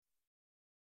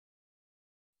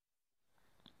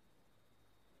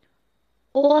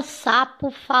O Sapo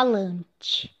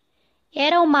Falante.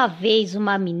 Era uma vez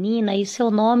uma menina e seu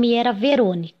nome era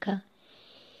Verônica.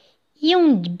 E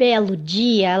um belo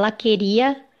dia ela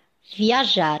queria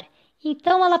viajar.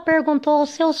 Então ela perguntou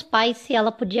aos seus pais se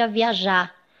ela podia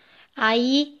viajar.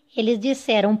 Aí eles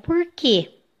disseram por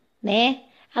quê, né?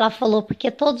 Ela falou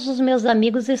porque todos os meus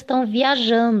amigos estão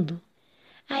viajando.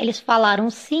 Aí eles falaram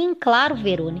sim, claro,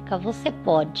 Verônica, você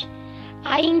pode.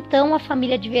 Aí então a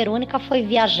família de Verônica foi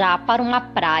viajar para uma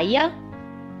praia,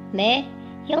 né?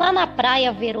 E lá na praia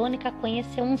a Verônica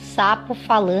conheceu um sapo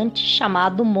falante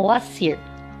chamado Moacir.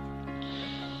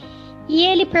 E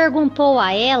ele perguntou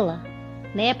a ela,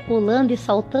 né, pulando e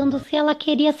saltando, se ela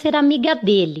queria ser amiga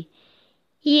dele.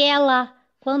 E ela,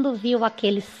 quando viu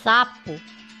aquele sapo,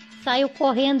 saiu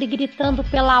correndo e gritando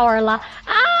pela orla: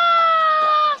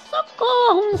 "Ah,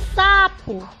 socorro, um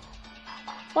sapo!"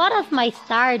 Horas mais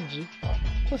tarde,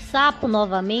 o sapo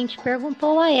novamente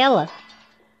perguntou a ela: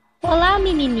 "Olá,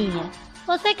 menininha,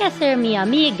 você quer ser minha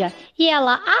amiga?" E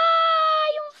ela: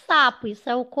 "Ai, um sapo!" E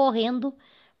saiu correndo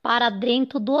para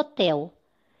dentro do hotel.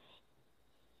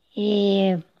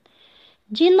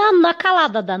 Na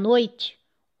calada da noite,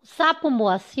 o sapo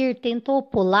Moacir tentou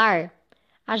pular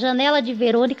a janela de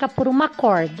Verônica por uma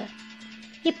corda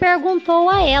e perguntou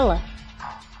a ela,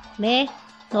 né,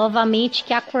 novamente,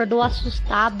 que acordou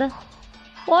assustada: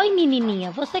 "Oi, menininha,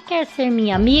 você quer ser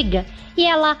minha amiga?" E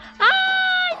ela: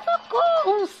 "Ai,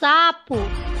 socorro, um sapo!"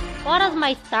 Horas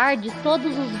mais tarde,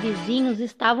 todos os vizinhos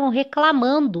estavam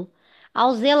reclamando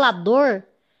ao zelador,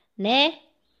 né,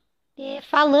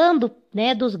 falando,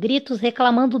 né, dos gritos,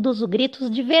 reclamando dos gritos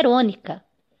de Verônica,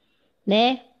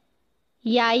 né?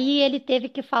 E aí ele teve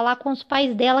que falar com os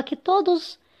pais dela que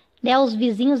todos, né, os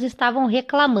vizinhos estavam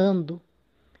reclamando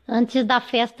antes da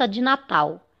festa de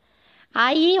Natal.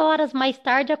 Aí, horas mais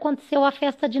tarde, aconteceu a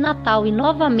festa de Natal e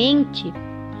novamente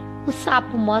o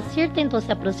sapo Moacir tentou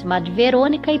se aproximar de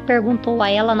Verônica e perguntou a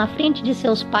ela na frente de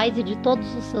seus pais e de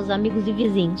todos os seus amigos e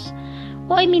vizinhos: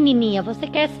 "Oi, menininha, você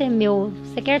quer ser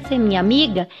minha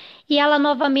amiga?" E ela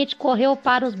novamente correu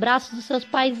para os braços dos seus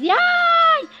pais e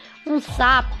ai, um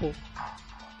sapo!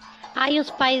 Aí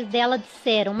os pais dela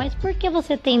disseram: "Mas por que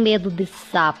você tem medo desse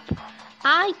sapo?"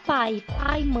 "Ai, pai,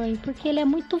 ai, mãe, porque ele é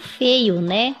muito feio,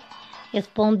 né?"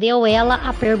 Respondeu ela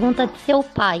a pergunta de seu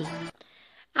pai.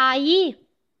 Aí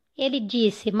ele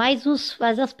disse: mas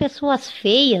as pessoas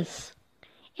feias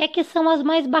é que são as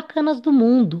mais bacanas do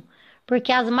mundo,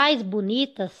 porque as mais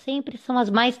bonitas sempre são as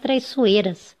mais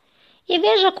traiçoeiras. E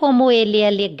veja como ele é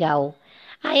legal.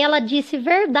 Aí ela disse: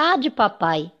 "Verdade,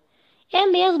 papai. É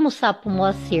mesmo, sapo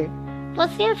Moacir.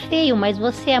 Você é feio, mas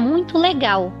você é muito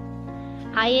legal."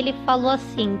 Aí ele falou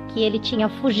assim, que ele tinha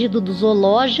fugido do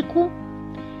zoológico,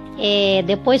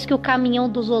 depois que o caminhão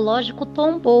do zoológico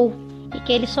tombou, e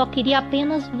que ele só queria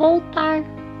apenas voltar.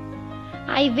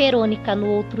 Aí Verônica, no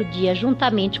outro dia,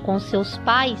 juntamente com seus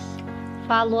pais,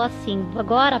 falou assim,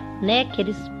 agora, né, que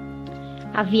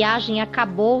a viagem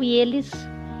acabou e eles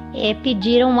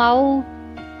pediram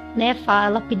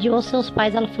ela pediu aos seus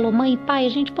pais, ela falou: "Mãe, pai, a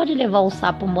gente pode levar o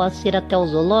sapo Moacir até o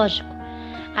zoológico?"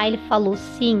 Aí ele falou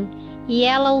sim, e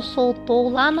ela o soltou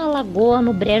lá na lagoa,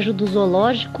 no brejo do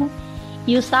zoológico,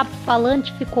 e o sapo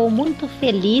falante ficou muito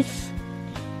feliz,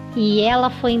 e ela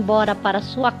foi embora para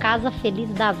sua casa feliz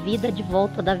da vida de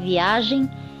volta da viagem,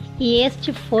 e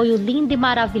este foi o lindo e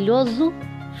maravilhoso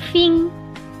fim.